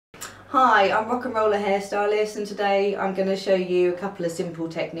Hi, I'm Rock and Roller Hairstylist, and today I'm going to show you a couple of simple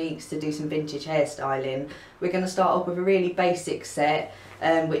techniques to do some vintage hairstyling. We're going to start off with a really basic set,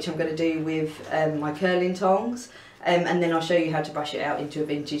 which I'm going to do with my curling tongs, and then I'll show you how to brush it out into a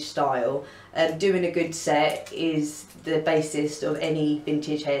vintage style. Doing a good set is the basis of any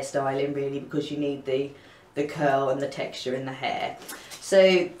vintage hairstyling really, because you need the curl and the texture in the hair.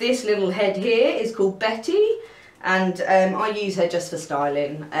 So this little head here is called Betty. And I use her just for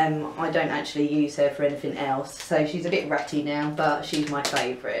styling. I don't actually use her for anything else. So she's a bit ratty now, but she's my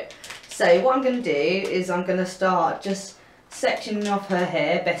favourite. So what I'm going to do is I'm going to start just sectioning off her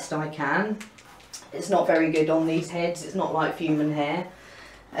hair best I can. It's not very good on these heads. It's not like human hair.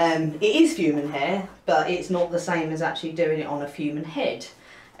 It is human hair, but it's not the same as actually doing it on a human head.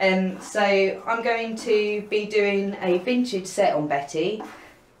 So I'm going to be doing a vintage set on Betty.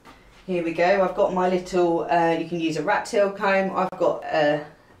 Here we go. I've got my little, you can use a rat tail comb. I've got a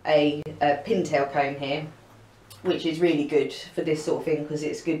pintail comb here, which is really good for this sort of thing because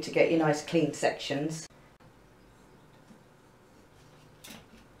it's good to get your nice clean sections.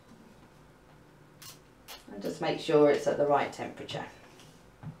 And just make sure it's at the right temperature.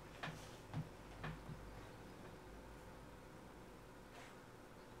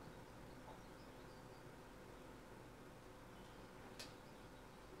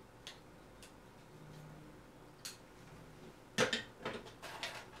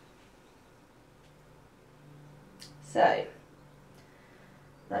 So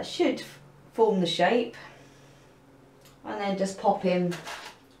that should form the shape, and then just pop in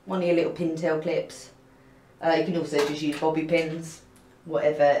one of your little pintail clips. You can also just use bobby pins,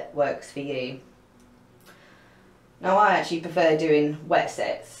 whatever works for you. Now I actually prefer doing wet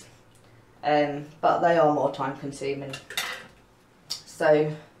sets, but they are more time consuming, so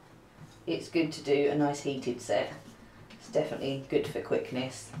it's good to do a nice heated set. It's definitely good for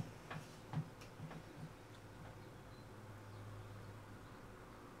quickness.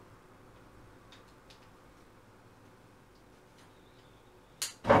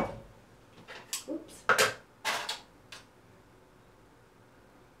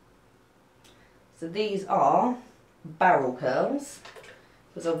 So these are barrel curls,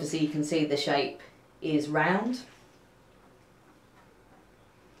 because obviously you can see the shape is round.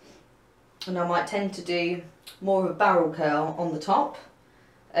 And I might tend to do more of a barrel curl on the top,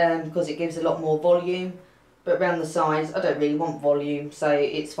 because it gives a lot more volume, but around the sides I don't really want volume, so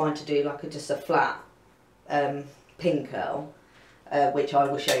it's fine to do like just a flat pin curl, which I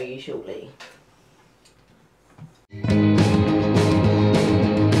will show you shortly.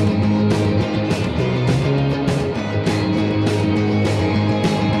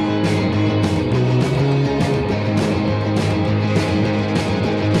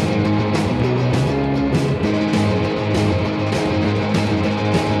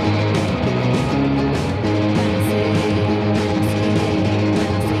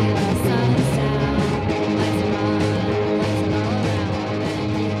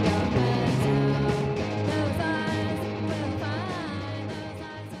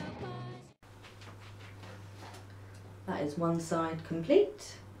 That is one side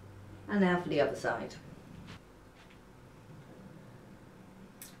complete, and now for the other side.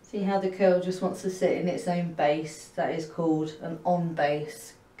 See how the curl just wants to sit in its own base? That is called an on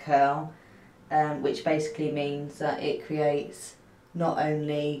base curl, which basically means that it creates not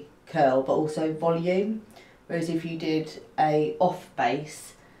only curl but also volume, whereas if you did a off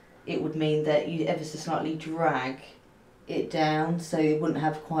base it would mean that you'd ever so slightly drag it down, so it wouldn't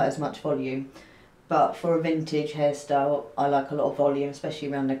have quite as much volume. But for a vintage hairstyle, I like a lot of volume,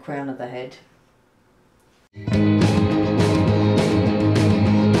 especially around the crown of the head.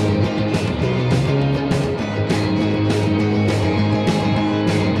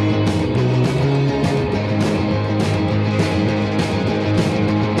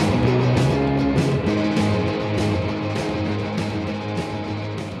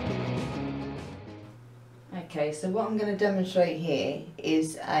 Okay, so what I'm going to demonstrate here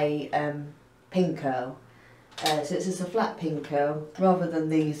is a pin curl. So it's just a flat pin curl rather than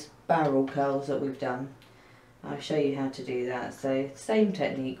these barrel curls that we've done. I'll show you how to do that. So same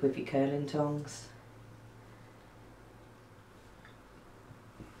technique with your curling tongs.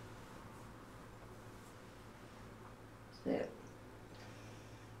 So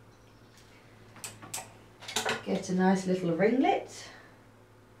get a nice little ringlet,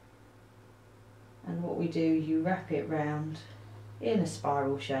 and what we do, you wrap it round in a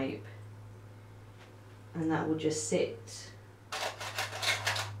spiral shape, and that will just sit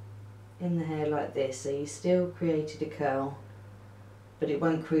in the hair like this. So you still created a curl, but it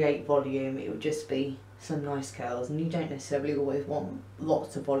won't create volume, it will just be some nice curls, and you don't necessarily always want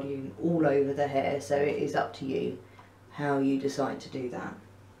lots of volume all over the hair, so it is up to you how you decide to do that.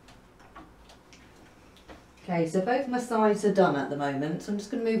 Okay, so both my sides are done at the moment, so I'm just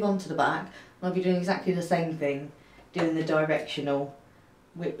going to move on to the back. I'll be doing exactly the same thing, doing the directional,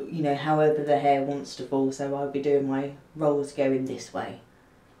 you know, however the hair wants to fall, so I'll be doing my rolls going this way.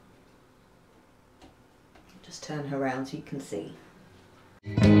 Just turn her around so you can see.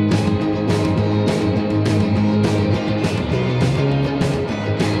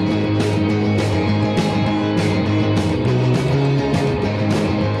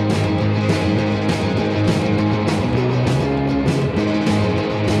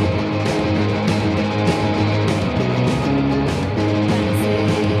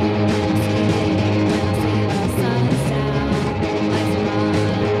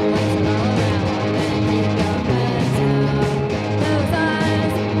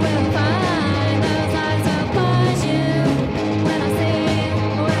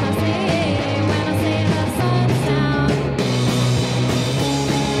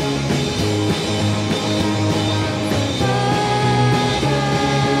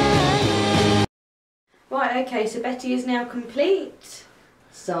 Right, okay, so Betty is now complete.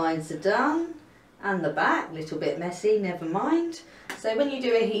 Sides are done, and the back, a little bit messy, never mind. So when you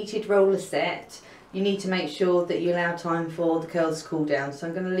do a heated roller set, you need to make sure that you allow time for the curls to cool down. So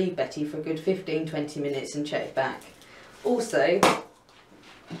I'm going to leave Betty for a good 15-20 minutes and check back. Also,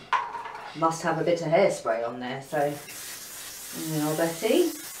 must have a bit of hairspray on there, so now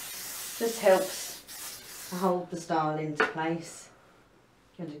Betty, just helps to hold the style into place.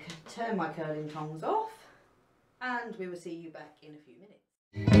 I'm going to turn my curling tongs off, and we will see you back in a few minutes.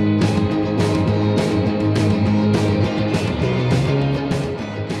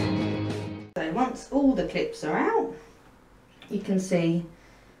 So once all the clips are out, you can see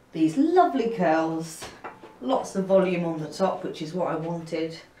these lovely curls, lots of volume on the top, which is what I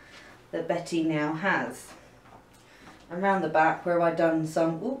wanted, that Betty now has. And round the back where I've done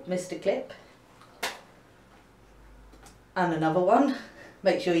some, missed a clip, and another one.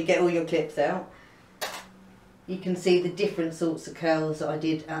 Make sure you get all your clips out. You can see the different sorts of curls that I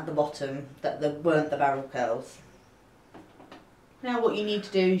did at the bottom that weren't the barrel curls. Now what you need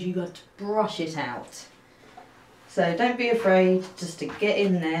to do is you've got to brush it out. So don't be afraid just to get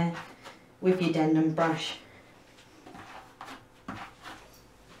in there with your denim brush.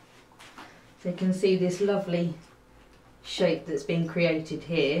 So you can see this lovely shape that's been created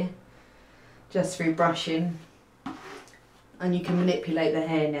here just through brushing. And you can manipulate the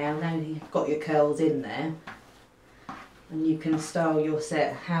hair now you've got your curls in there, and you can style your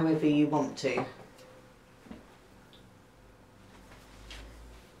set however you want to.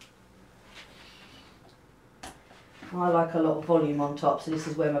 I like a lot of volume on top, so this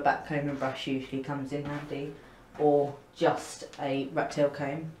is where my back comb and brush usually comes in handy, or just a rat tail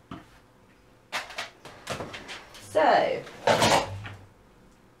comb. So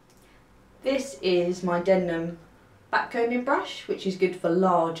this is my denim back combing brush, which is good for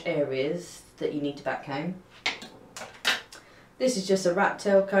large areas that you need to back comb. This is just a rat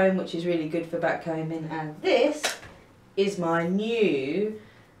tail comb, which is really good for back combing, and this is my new,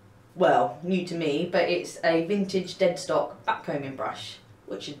 well, new to me, but it's a vintage dead stock back combing brush,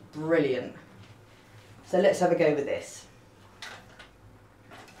 which is brilliant. So let's have a go with this.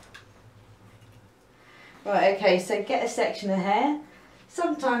 Right, okay, so get a section of hair.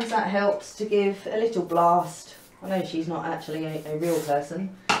 Sometimes that helps to give a little blast. I know she's not actually a real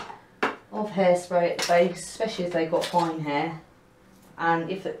person, of hairspray at the base, especially if they've got fine hair,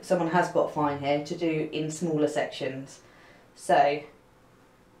 and if someone has got fine hair, to do in smaller sections. So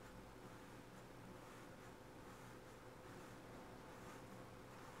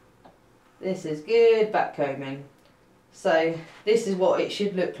this is good back combing. So this is what it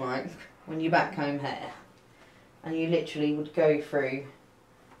should look like when you back comb hair, and you literally would go through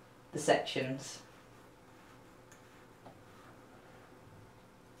the sections.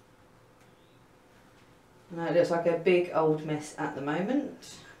 Now it looks like a big old mess at the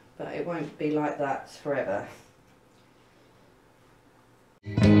moment, but it won't be like that forever.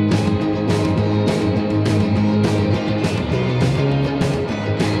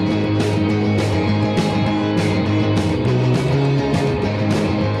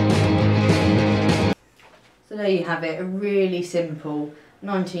 So there you have it, a really simple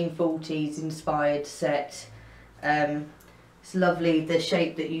 1940s inspired set. It's lovely, the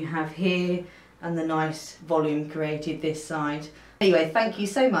shape that you have here and the nice volume created this side. Anyway, thank you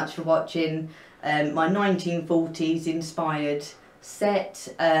so much for watching my 1940s inspired set.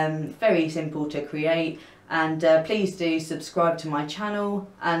 Very simple to create, and please do subscribe to my channel,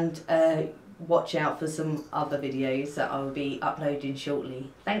 and watch out for some other videos that I will be uploading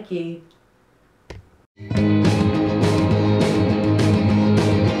shortly. Thank you.